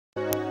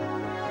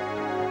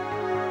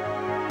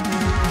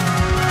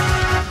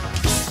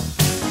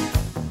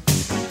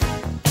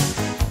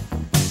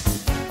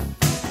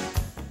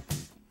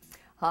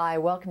Hi,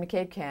 welcome to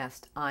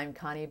CapeCast. I'm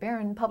Connie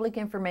Barron, Public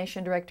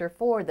Information Director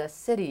for the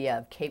City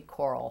of Cape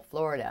Coral,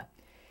 Florida.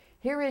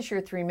 Here is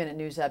your 3-minute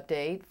news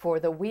update for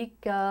the week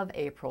of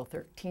April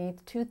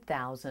 13th,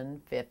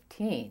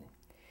 2015.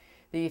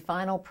 The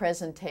final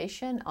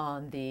presentation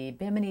on the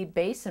Bimini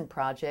Basin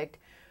project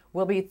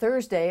will be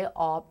Thursday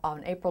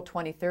on April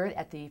 23rd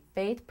at the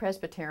Faith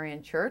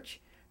Presbyterian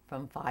Church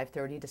from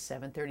 5:30 to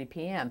 7:30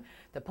 p.m.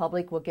 The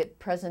public will get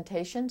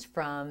presentations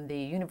from the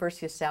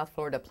University of South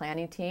Florida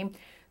planning team.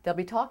 They'll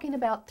be talking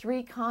about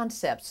 3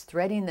 concepts: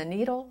 threading the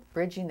needle,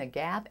 bridging the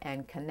gap,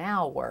 and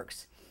canal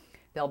works.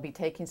 They'll be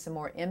taking some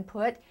more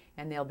input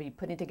and they'll be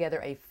putting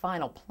together a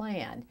final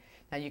plan.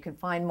 Now you can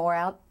find more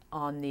out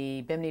on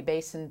the Bimini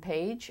Basin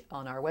page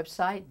on our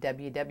website,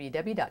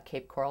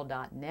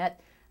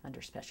 www.capecoral.net,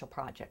 under special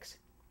projects.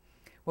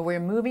 Well, we're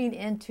moving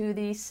into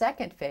the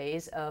second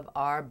phase of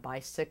our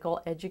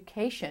bicycle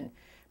education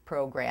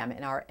program,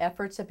 and our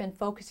efforts have been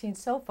focusing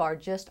so far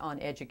just on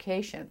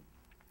education.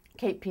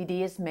 Cape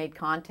PD has made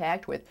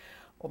contact with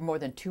more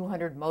than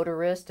 200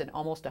 motorists and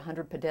almost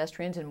 100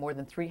 pedestrians and more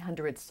than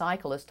 300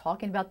 cyclists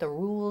talking about the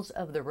rules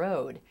of the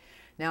road.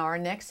 Now our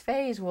next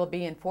phase will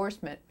be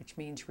enforcement, which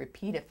means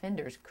repeat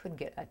offenders could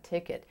get a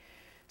ticket.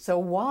 So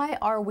why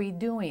are we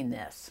doing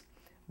this?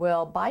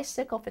 Well,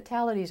 bicycle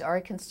fatalities are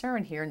a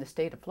concern here in the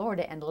state of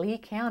Florida, and Lee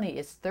County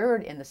is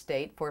 3rd in the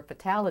state for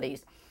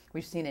fatalities.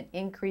 We've seen an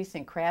increase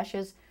in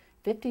crashes,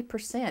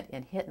 50%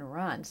 in hit and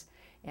runs,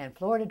 and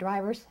Florida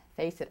drivers,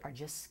 face it, are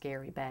just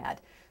scary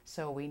bad.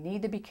 So we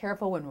need to be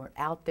careful when we're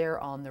out there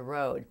on the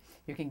road.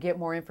 You can get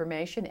more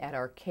information at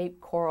our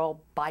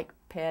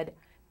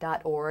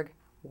capecoralbikeped.org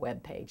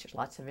webpage. There's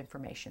lots of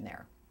information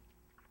there.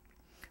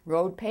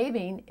 Road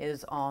paving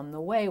is on the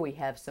way. We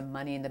have some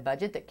money in the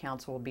budget that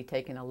council will be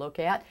taking a look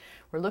at.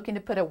 We're looking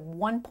to put a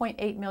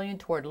 $1.8 million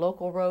toward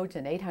local roads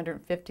and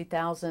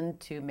 $850,000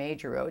 to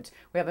major roads.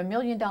 We have $1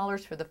 million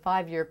for the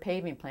 5-year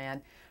paving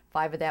plan.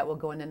 5 of that will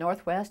go in the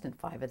northwest and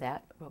 5 of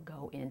that will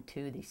go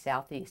into the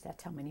southeast.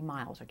 That's how many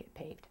miles will get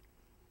paved.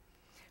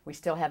 We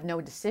still have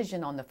no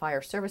decision on the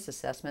fire service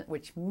assessment,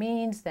 which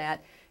means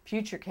that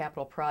future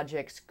capital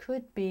projects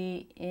could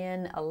be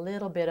in a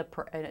little bit of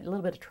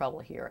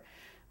trouble here.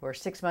 We're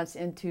 6 months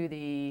into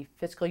the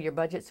fiscal year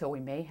budget, so we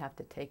may have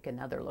to take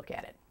another look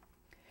at it.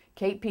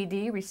 Cape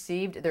PD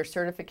received their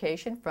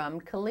certification from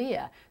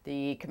CALEA,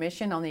 the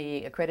Commission on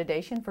the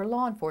Accreditation for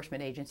Law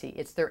Enforcement Agency.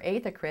 It's their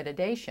 8th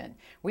accreditation.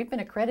 We've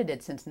been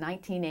accredited since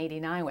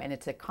 1989, and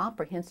it's a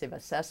comprehensive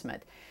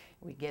assessment.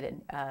 We get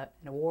an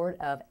award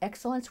of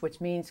excellence,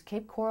 which means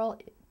Cape Coral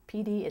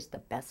PD is the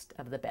best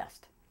of the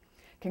best.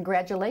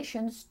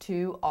 Congratulations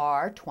to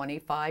our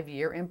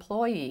 25-year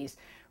employees.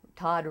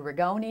 Todd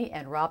Rigoni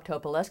and Rob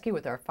Topolewski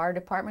with our fire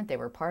department. They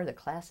were part of the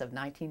class of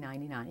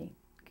 1990.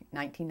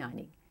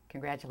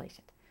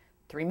 Congratulations.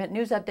 3-minute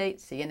news update.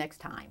 See you next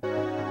time.